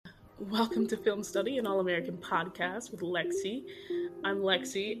Welcome to Film Study, an all-American podcast with Lexi. I'm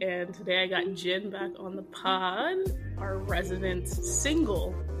Lexi, and today I got Jen back on the pod, our resident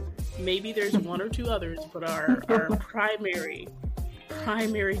single. Maybe there's one or two others, but our primary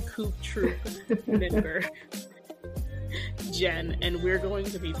Coop troop member, Jen, and we're going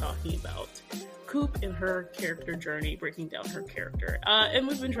to be talking about Coop and her character journey, breaking down her character. And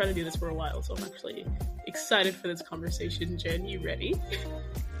we've been trying to do this for a while, so I'm actually excited for this conversation. Jen, you ready?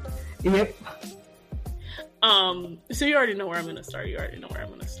 Yep. So you already know where I'm going to start.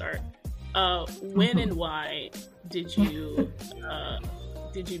 When and why did you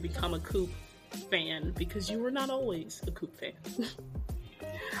become a Coop fan? Because you were not always a Coop fan.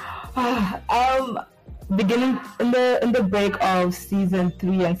 Beginning in the break of season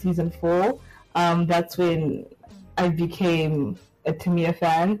 3 and season 4, that's when I became a Tamia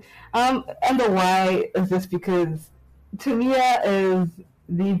fan. And the why is just because Tamia is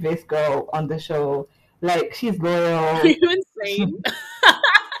the best girl on the show. Like, she's loyal. Are you insane?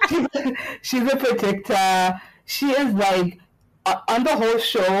 She's a protector. She is like, on the whole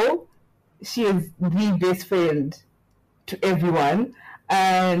show, she is the best friend to everyone.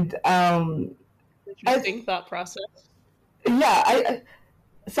 And interesting thought process. Yeah, I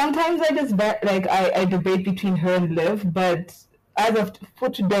sometimes I just I debate between her and Liv, but for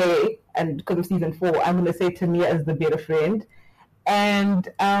today, and because of season 4, I'm gonna say Tamia is the better friend. And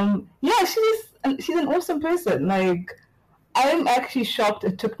yeah, she's an awesome person. Like, I'm actually shocked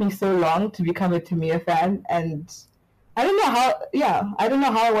it took me so long to become a Tamia fan, and I don't know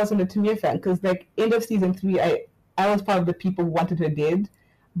how I wasn't a Tamia fan, because like end of season 3, I was part of the people who wanted her dead,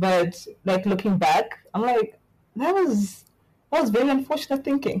 but like looking back, I'm like, that was very unfortunate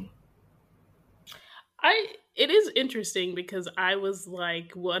thinking. It is interesting because I was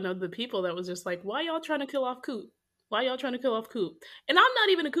like one of the people that was just like, why y'all trying to kill off Coop? Why y'all trying to kill off Coop? And I'm not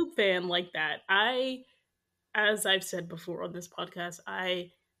even a Coop fan like that. As I've said before on this podcast,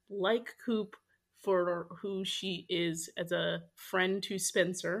 I like Coop for who she is as a friend to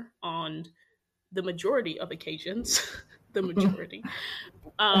Spencer on the majority of occasions. The majority.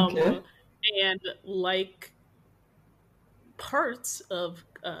 Okay. And like parts of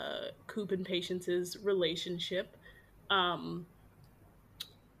Coop and Patience's relationship. But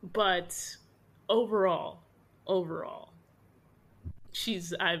overall, I'm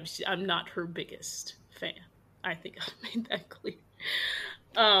not her biggest fan. I think I've made that clear.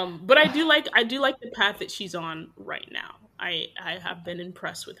 But I do like the path that she's on right now. I have been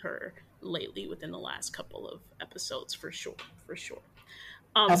impressed with her lately within the last couple of episodes for sure.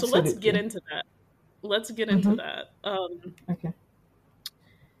 So let's get into that. Okay.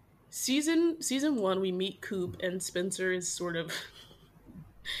 Season 1, we meet Coop, and Spencer is sort of,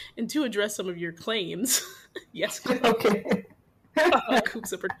 and to address some of your claims, yes, Okay.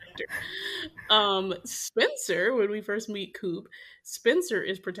 Coop's a protector. Spencer, when we first meet Coop, Spencer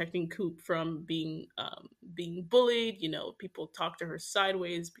is protecting Coop from being bullied. You know, people talk to her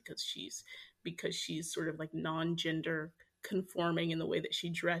sideways because she's sort of like non-gender conforming in the way that she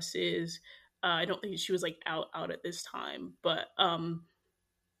dresses. I don't think she was like out at this time, but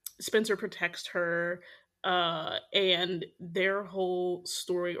Spencer protects her, and their whole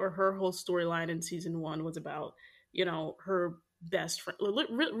story, or her whole storyline in season 1, was about, you know, her best friend,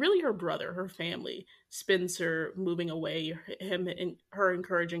 really her brother, her family, Spencer moving away, him and her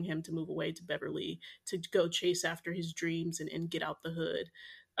encouraging him to move away to Beverly to go chase after his dreams and get out the hood.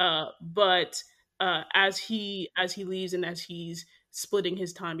 But as he leaves, and as he's splitting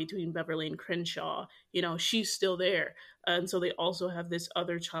his time between Beverly and Crenshaw, you know, she's still there. And so they also have this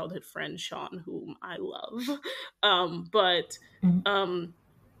other childhood friend, Sean, whom I love. But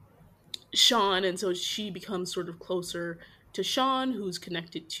Sean, and so she becomes sort of closer to Sean, who's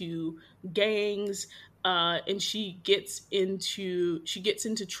connected to gangs, and she gets into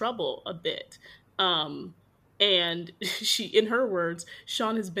trouble a bit. And she, in her words,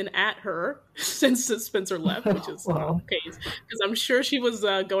 Sean has been at her since Spencer left, which is not the case, because I'm sure she was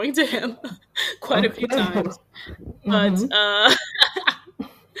going to him quite a few times. But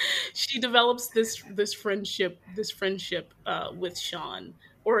she develops this friendship with Sean,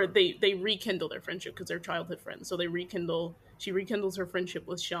 or they rekindle their friendship because they're childhood friends. So she rekindles her friendship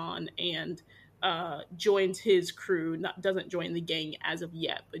with Sean, and joins his crew. Doesn't join the gang as of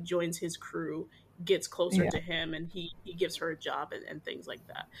yet, but joins his crew, gets closer to him, and he gives her a job and things like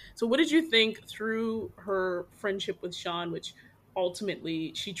that. So what did you think through her friendship with Sean, which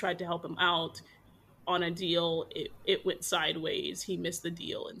ultimately she tried to help him out on a deal? It went sideways. He missed the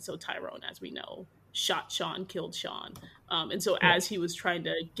deal, and so Tyrone, as we know, shot Sean, killed Sean. And so as he was trying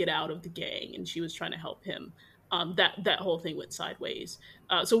to get out of the gang and she was trying to help him, that whole thing went sideways.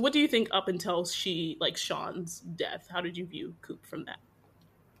 So what do you think up until Sean's death? How did you view Coop from that?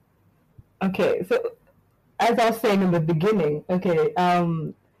 Okay, so as I was saying in the beginning, okay,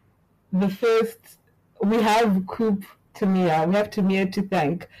 the first we have Coop Tamia. We have Tamia to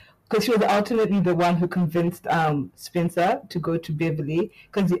thank because she was ultimately the one who convinced Spencer to go to Beverly.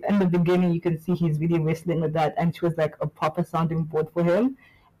 Because in the beginning, you can see he's really wrestling with that, and she was like a proper sounding board for him.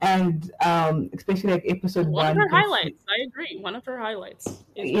 And especially like episode One of one, you her can see, highlights, I agree. One of her highlights is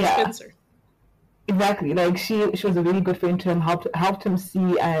with yeah, Spencer. exactly. Like she was a really good friend to him, helped him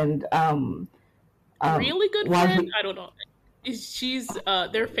see and Really good while friend? he I don't know. She's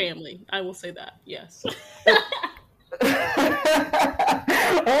their family. I will say that. Yes.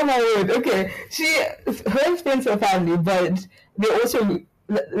 oh my word. Okay. Her and Spencer family, but they also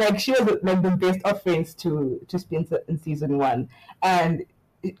like she was like the best of friends to Spencer in season one, and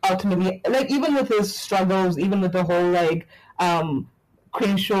ultimately, like even with his struggles, even with the whole like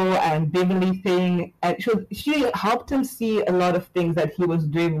Crenshaw and Beverly thing, and she helped him see a lot of things that he was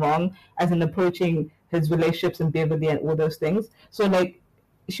doing wrong as in approaching his relationships in Beverly and all those things. So like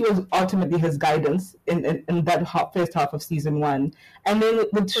she was ultimately his guidance in that first half of season one. And then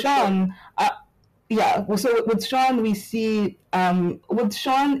with For sure. Sean, yeah, well, so with Sean, we see, with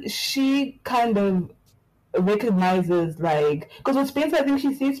Sean, she kind of recognizes, like, because with Spencer, I think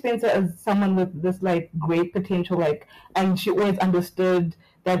she sees Spencer as someone with this, like, great potential, like, and she always understood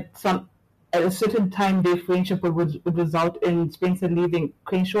that at a certain time, their friendship would result in Spencer leaving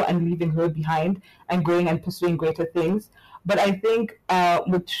Crenshaw and leaving her behind and going and pursuing greater things. But I think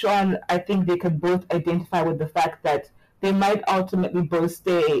with Sean, I think they could both identify with the fact that they might ultimately both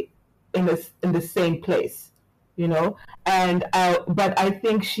stay in the same place, you know. And but I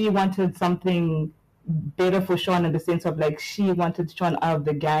think she wanted something better for Sean in the sense of like she wanted Sean out of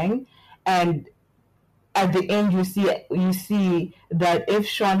the gang, and at the end you see that if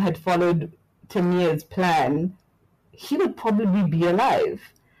Sean had followed Tamia's plan, he would probably be alive,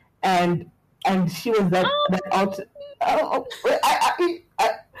 and she was that Um, out.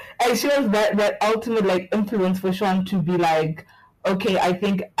 And she was that ultimate like influence for Sean to be like, okay, I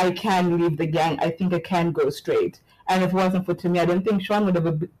think I can leave the gang. I think I can go straight. And if it wasn't for Tamia, I don't think Sean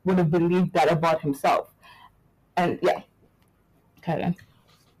would have believed that about himself. And yeah, Karen.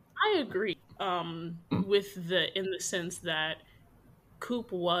 I agree. With the in the sense that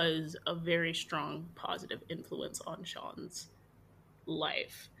Coop was a very strong positive influence on Sean's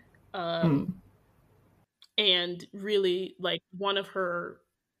life. Mm. And really like one of her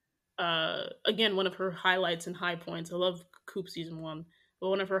highlights and high points. I love Coop season one, but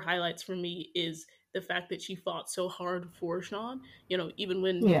one of her highlights for me is the fact that she fought so hard for Sean. Even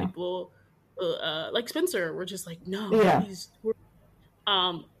when Yeah, people like Spencer were just like, no, yeah, he's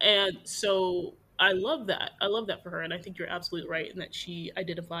and so I love that. I love that for her, and I think you're absolutely right in that she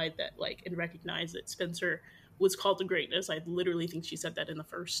identified that like and recognized that Spencer was called to greatness. I literally think she said that in the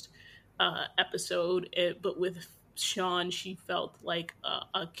first episode. But with Sean, she felt like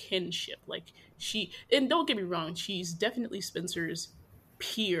a kinship. Like and don't get me wrong, she's definitely Spencer's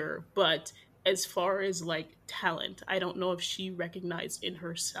peer, but as far as like talent, I don't know if she recognized in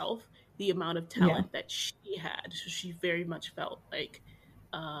herself the amount of yeah, talent that she had. So she very much felt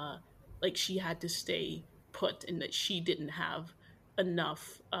uh, like she had to stay put and that she didn't have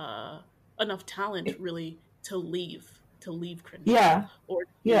enough enough talent really to leave Crenshaw yeah, or to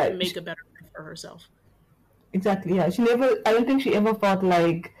yeah. make a better life for herself. Exactly. Yeah, she never. I don't think she ever felt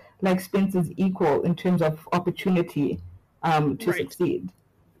like Spencer's equal in terms of opportunity, to Right, succeed.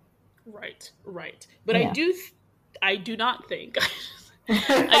 right. But Yeah. I do not think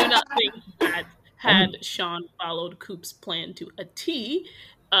I do not think that Um, had Sean followed Coop's plan to a T,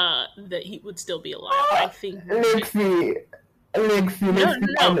 that he would still be alive. I ah, think that Lexi, Lexi, no, let's no,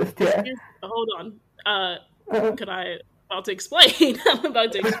 be no. honest here. Hold on. Uh, Uh, could I about to explain? I'm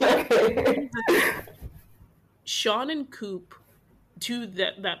about to explain. okay. Here's the thing. Sean and Coop, to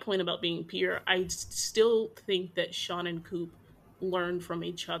that point about being peer, I still think that Sean and Coop learned from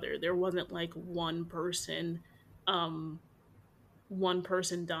each other. There wasn't like um, one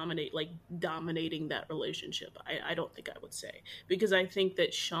person dominating that relationship. I don't think I would say, because I think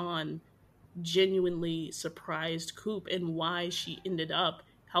that Sean genuinely surprised Coop and why she ended up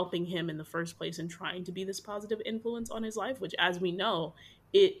helping him in the first place and trying to be this positive influence on his life, which, as we know,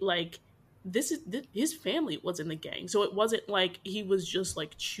 it like his family was in the gang, so it wasn't like he was just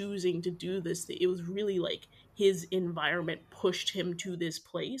like choosing to do this thing. It was really like his environment pushed him to this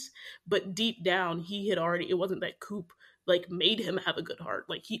place, but deep down he had already, it wasn't that Coop like made him have a good heart.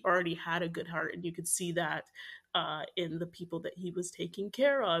 Like he already had a good heart, and you could see that in the people that he was taking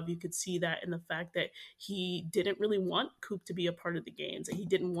care of. You could see that in the fact that he didn't really want Coop to be a part of the gangs. He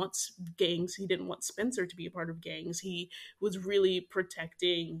didn't want gangs. He didn't want Spencer to be a part of gangs. He was really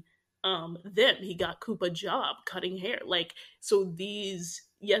protecting them. He got Coop a job cutting hair. Like, so these,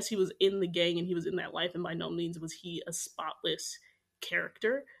 yes, he was in the gang and he was in that life, and by no means was he a spotless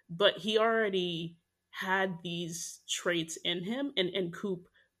character, but he already had these traits in him, and Coop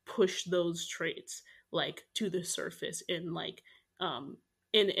pushed those traits like to the surface in like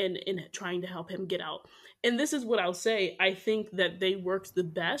in trying to help him get out. And this is what I'll say, I think that they worked the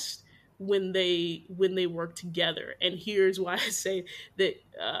best when they work together. And here's why I say that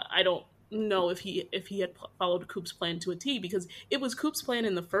I don't know if he had followed Coop's plan to a T, because it was Coop's plan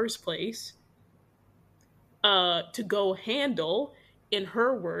in the first place to go handle, in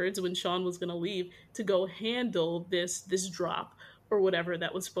her words, when Sean was going to leave, to go handle this drop or whatever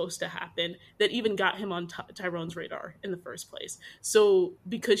that was supposed to happen, that even got him on Tyrone's radar in the first place. So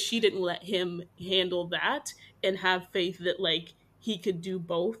because she didn't let him handle that and have faith that like he could do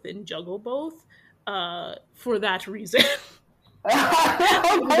both and juggle both, for that reason. For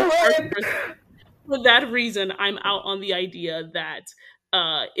that reason, I'm out on the idea that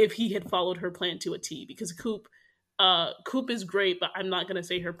if he had followed her plan to a T, because Coop is great, but I'm not going to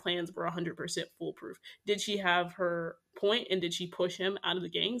say her plans were 100% foolproof. Did she have her point, and did she push him out of the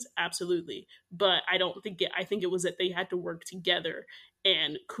gangs? Absolutely. But I think it was that they had to work together,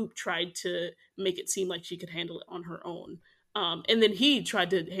 and Coop tried to make it seem like she could handle it on her own. And then he tried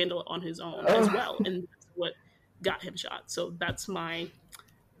to handle it on his own as well. And that's what got him shot. So that's my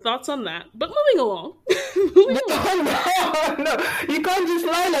thoughts on that. But moving along. No, you can't just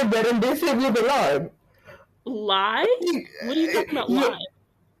lie like that and they say you belong. Lie? What are you talking about? Lie?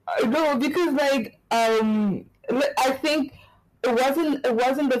 No, because like I think it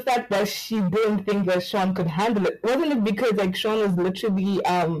wasn't the fact that she didn't think that Sean could handle it. Wasn't it because like Sean was literally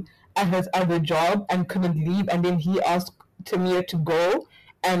at his other job and couldn't leave, and then he asked Tamia to go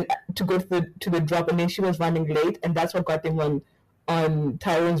and to go to the drop, and then she was running late, and that's what got them on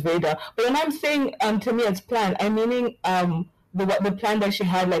Tyrone's radar. But when I'm saying Tamia's plan, I'm meaning the plan that she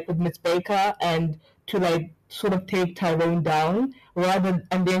had like with Miss Baker, and to like sort of take Tyrone down,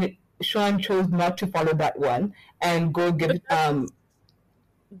 and then Sean chose not to follow that one and go give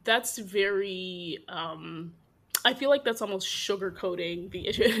That's very I feel like that's almost sugarcoating the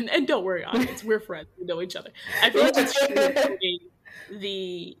issue. And don't worry, audience, we're friends, we know each other. I feel like it's sugarcoating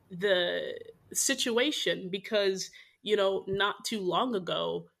the situation, because not too long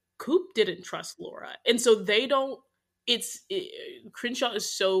ago, Coop didn't trust Laura, and so they don't. Crenshaw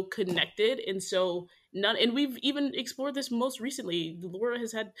is so connected, and so and we've even explored this most recently. Laura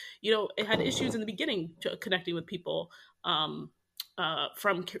has had it had issues in the beginning connecting with people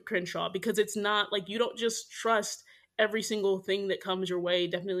from Crenshaw, because it's not like you don't just trust every single thing that comes your way,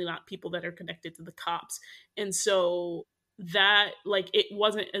 definitely not people that are connected to the cops. And so that, like, it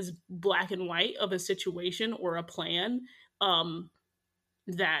wasn't as black and white of a situation or a plan,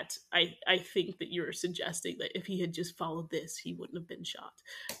 that I think that you're suggesting that if he had just followed this, he wouldn't have been shot.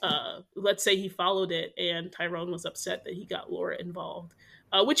 Let's say he followed it and Tyrone was upset that he got Laura involved,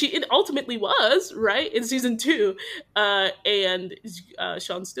 which it ultimately was, right, in season 2, and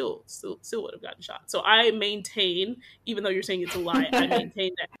Sean still would have gotten shot. So I maintain, even though you're saying it's a lie, I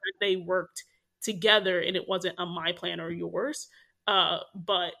maintain that they worked together and it wasn't a my plan or yours,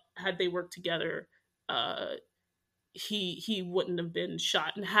 but had they worked together, he wouldn't have been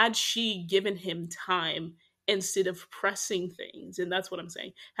shot. And had she given him time instead of pressing things, and that's what I'm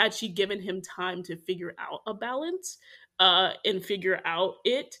saying, had she given him time to figure out a balance and figure out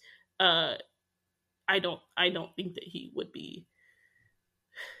it, I don't think that he would be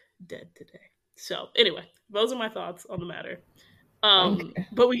dead today. So anyway, those are my thoughts on the matter. Okay.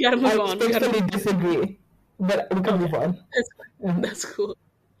 But we gotta move on. I respectfully disagree, but we can move on. That's cool.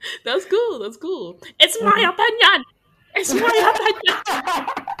 That's cool. It's my opinion. It's my opinion.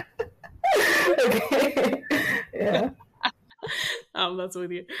 Okay. Yeah. That's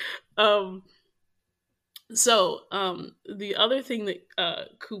with you. So the other thing that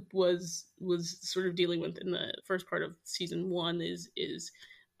Coop was sort of dealing with in the first part of season 1 is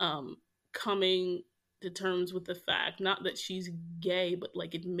coming to terms with the fact, not that she's gay, but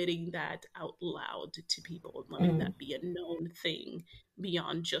like admitting that out loud to people and letting that be a known thing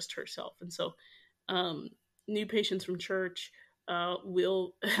beyond just herself. And so new patients from church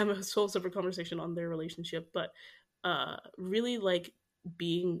will have a whole separate conversation on their relationship, but really like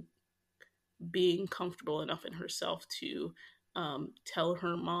being comfortable enough in herself to tell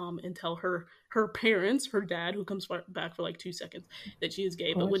her mom and tell her parents, her dad, who comes back for like 2 seconds, that she is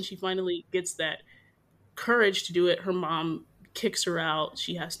gay. But when she finally gets that courage to do it. Her mom kicks her out.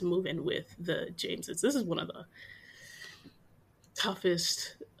 She has to move in with the Jameses. This is one of the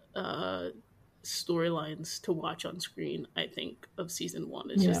toughest storylines to watch on screen, I think, of season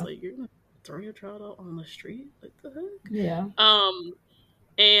 1. It's just like, you're gonna throw your child out on the street? What the heck? Yeah.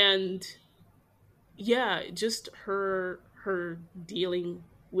 And yeah, just her dealing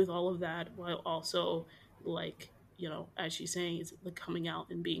with all of that while also, like, you know, as she's saying, is like coming out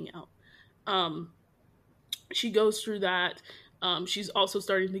and being out. She goes through that. She's also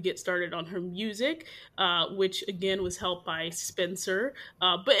starting to get started on her music, which again was helped by Spencer,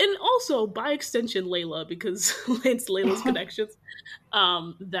 and also by extension Layla, because it's Layla's connections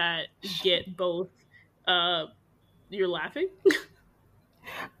that get both. You're laughing?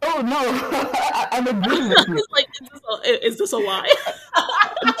 Oh no, I'm agreeing with you. Like, is this a lie?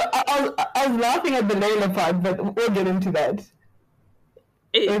 I was laughing at the Layla part, but we'll get into that.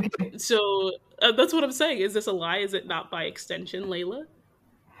 Okay. So that's what I'm saying. Is this a lie? Is it not by extension Layla?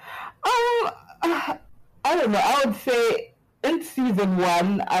 I don't know. I would say in season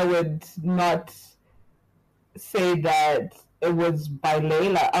 1, I would not say that it was by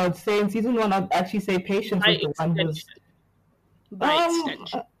Layla. I would say in season 1, I'd actually say Patience was the one who's... By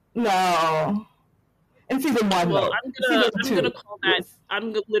extension. No. In season 1, well, no. I'm gonna call that. Yes.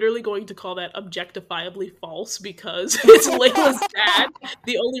 I'm literally going to call that objectifiably false, because it's Layla's dad.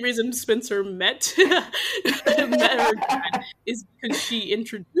 The only reason Spencer met her dad is because she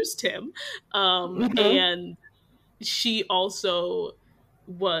introduced him, and she also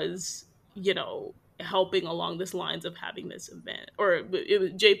was, you know, helping along this lines of having this event, or it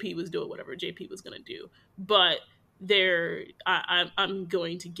was JP was doing whatever JP was gonna do, but. I'm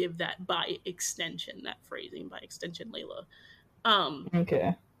going to give that by extension, that phrasing, by extension, Layla.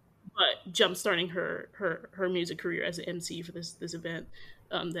 Okay. But jumpstarting her music career as an MC for this event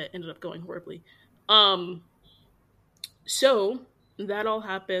that ended up going horribly. So that all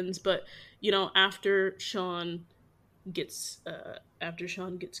happens, but you know, after Sean gets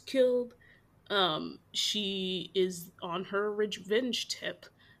killed, she is on her revenge tip.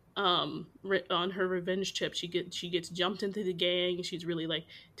 She gets jumped into the gang. She's really like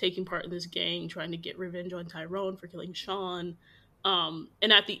taking part in this gang, trying to get revenge on Tyrone for killing Sean. And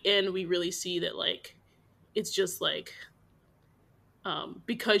at the end, we really see that, like, it's just like,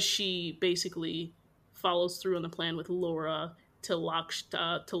 because she basically follows through on the plan with Laura to lock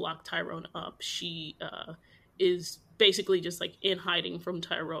Tyrone up. She is basically just like in hiding from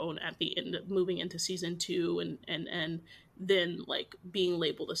Tyrone at the end of moving into season 2, and then like being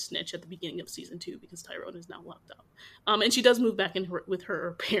labeled a snitch at the beginning of season 2 because Tyrone is now locked up. And she does move back in with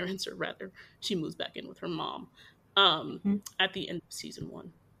her parents, or rather, she moves back in with her mom at the end of season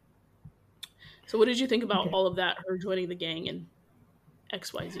 1. So what did you think about all of that, her joining the gang and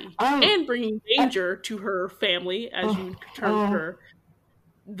XYZ, and bringing danger to her family, as you termed her,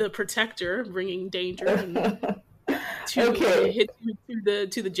 the protector, bringing danger to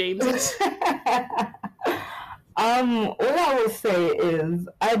the Jameses? What I will say is,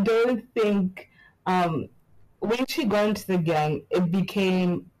 I don't think when she got into the gang, it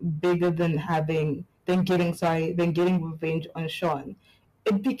became bigger than getting revenge on Sean.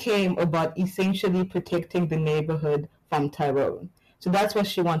 It became about essentially protecting the neighborhood from Tyrone. So that's what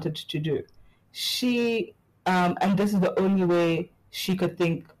she wanted to do. She, and this is the only way she could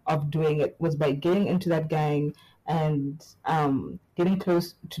think of doing it, was by getting into that gang and getting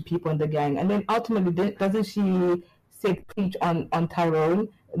close to people in the gang. And then ultimately, doesn't she say preach on Tyrone,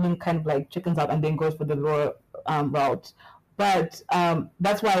 and then kind of like chickens out and then goes for the lower route? But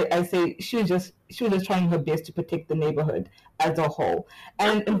that's why I say she was just trying her best to protect the neighborhood as a whole.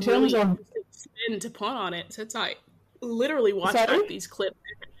 And in terms of spin to put on it, since I literally watched back these clips,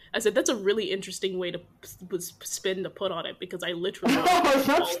 I said that's a really interesting way to spin to put on it, because I literally it's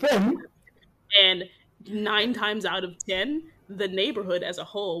not spin. And 9 times out of 10, the neighborhood as a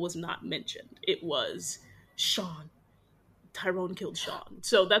whole was not mentioned. It was Sean. Tyrone killed Sean.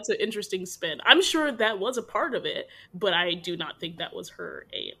 So that's an interesting spin. I'm sure that was a part of it, but I do not think that was her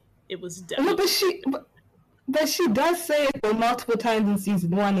aim. It was definitely... But she does say it multiple times in season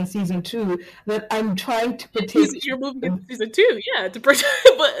 1 and season 2 that I'm trying to protect... You're moving into season 2, yeah, to protect.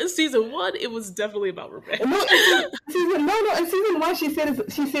 But season 1, it was definitely about revenge. No, in season 1 she says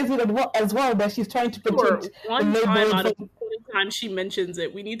it as well, that she's trying to protect the neighborhood. Out of 20 times she mentions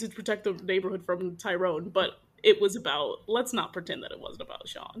it, we need to protect the neighborhood from Tyrone, but it was about, let's not pretend that it wasn't about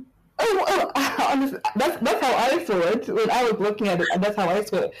Sean. Honestly, that's how I saw it when I was looking at it, and that's how I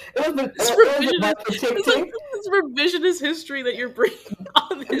saw it. It's revisionist history that you're bringing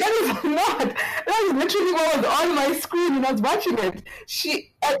on this. That is not. That is literally what was on my screen when I was watching it.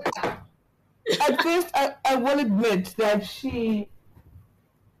 At first, I will admit that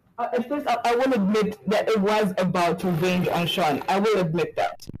I will admit that it was about revenge on Sean. I will admit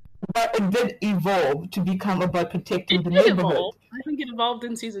that. But it did evolve to become about protecting It the did neighborhood. evolve. I think it evolved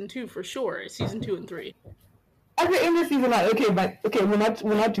in season 2 for sure. Season 2 and 3. At the end of season one, okay, but okay, we're not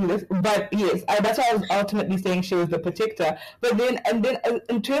doing this. But yes, that's why I was ultimately saying she was the protector. But then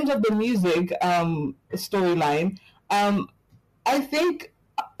in terms of the music storyline, I think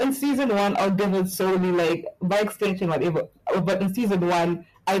in season one I'll give it solely like by extension whatever. But in season one,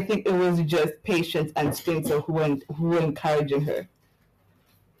 I think it was just Patience and Spencer who were encouraging her.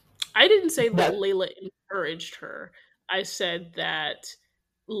 I didn't say that That Layla encouraged her. I said that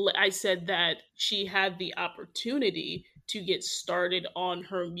I said that she had the opportunity to get started on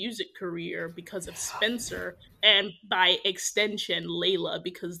her music career because of Spencer, and by extension, Layla,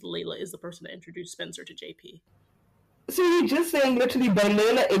 because Layla is the person that introduced Spencer to JP. so you're just saying literally by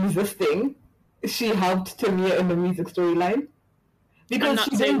Layla existing, she helped Tamia in the music storyline I'm because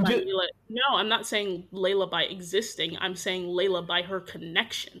she not saying didn't by do. Layla. No, I'm not saying Layla by existing. I'm saying Layla by her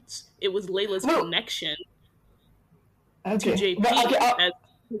connections. It was Layla's No, connection to okay, but okay, JP as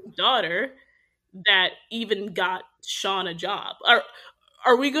his daughter that even got Sean a job.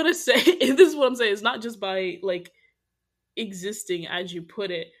 Are we gonna say this is what I'm saying? It's not just by like existing as you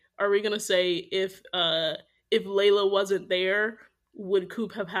put it. Are we gonna say if Layla wasn't there, would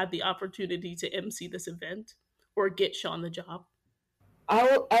Coop have had the opportunity to MC this event or get Sean the job? I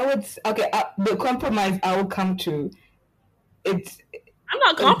would okay. The compromise I will come to it's I'm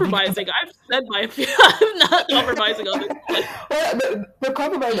not because compromising. I've said my I'm not compromising on this point. well, the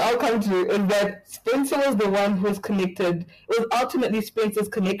compromise I'll come to is that Spencer was the one who was connected. It was ultimately Spencer's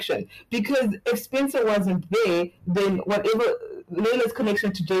connection because if Spencer wasn't there, then whatever Layla's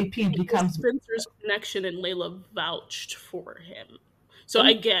connection to JP It was becomes. Spencer's connection and Layla vouched for him. So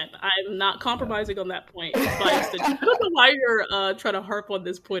again, I'm not compromising on that point by extension. I don't know why you're trying to harp on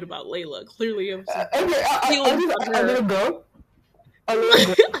this point about Layla. Clearly, I'm some Okay, feelings on I'll let her. it go. I'll let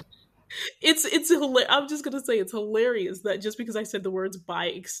it go. I'm just gonna say it's hilarious that just because I said the words by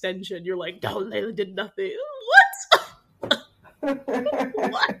extension, you're like, no, Layla did nothing. What?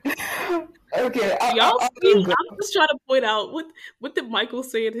 Okay, Y'all I'll let see, it go. I'm just trying to point out what did Michael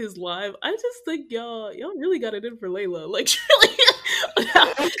say in his live. I just think y'all really got it in for Layla. Like truly,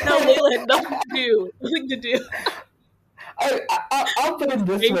 now Layla had nothing to do I'll put it with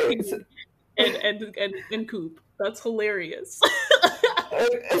this way. JP and Coop. That's hilarious.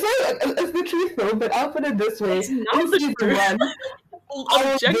 It's the truth though, but I'll put it this way. It's not In the season truth. one,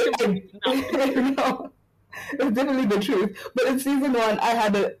 I Objectively not the truth. no, it's definitely the truth. But in season one, I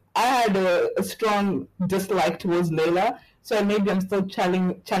had a strong dislike towards Layla, so maybe I'm still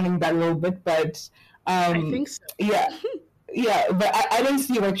channeling that a little bit. But I um, think so. yeah, yeah. But I don't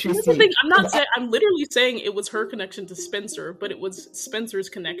see what you Here's the see. thing. I'm not saying. I'm literally saying it was her connection to Spencer, but it was Spencer's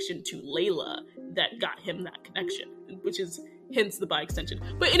connection to Layla that got him that connection, which is hence the by extension.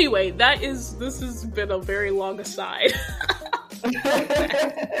 But anyway, this has been a very long aside.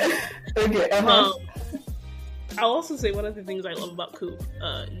 Okay. um, I'll also say one of the things I love about Coop,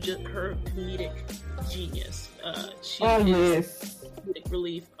 just her comedic genius. She Oh is yes. comedic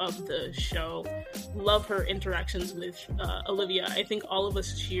relief of the show. Love her interactions with Olivia. I think all of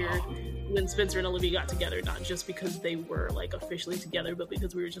us cheered when Spencer and Olivia got together, not just because they were like officially together, but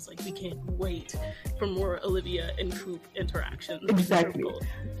because we were just like, we can't wait for more Olivia and Coop interactions. Exactly.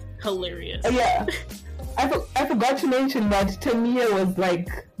 Hilarious. Yeah. I forgot to mention that Tamia was like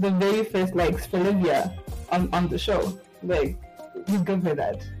the very first like Olivia on the show. Like you give her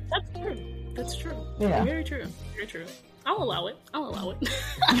that. That's true. That's true. Yeah. Very true. Very true. I'll allow it.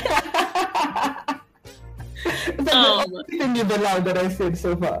 It's like the only thing you've allowed that I said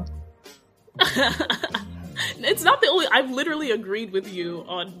so far. It's not the only. I've literally agreed with you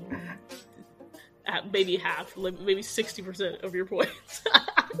on maybe half, like maybe 60% of your points.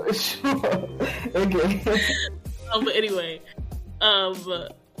 Sure. Okay. But anyway,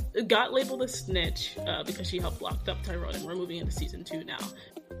 got labeled a snitch because she helped lock up Tyrone, and we're moving into season 2 now.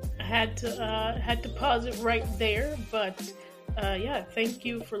 I had to pause it right there, but yeah, thank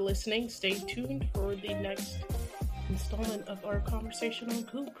you for listening. Stay tuned for the next installment of our conversation on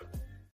Coop.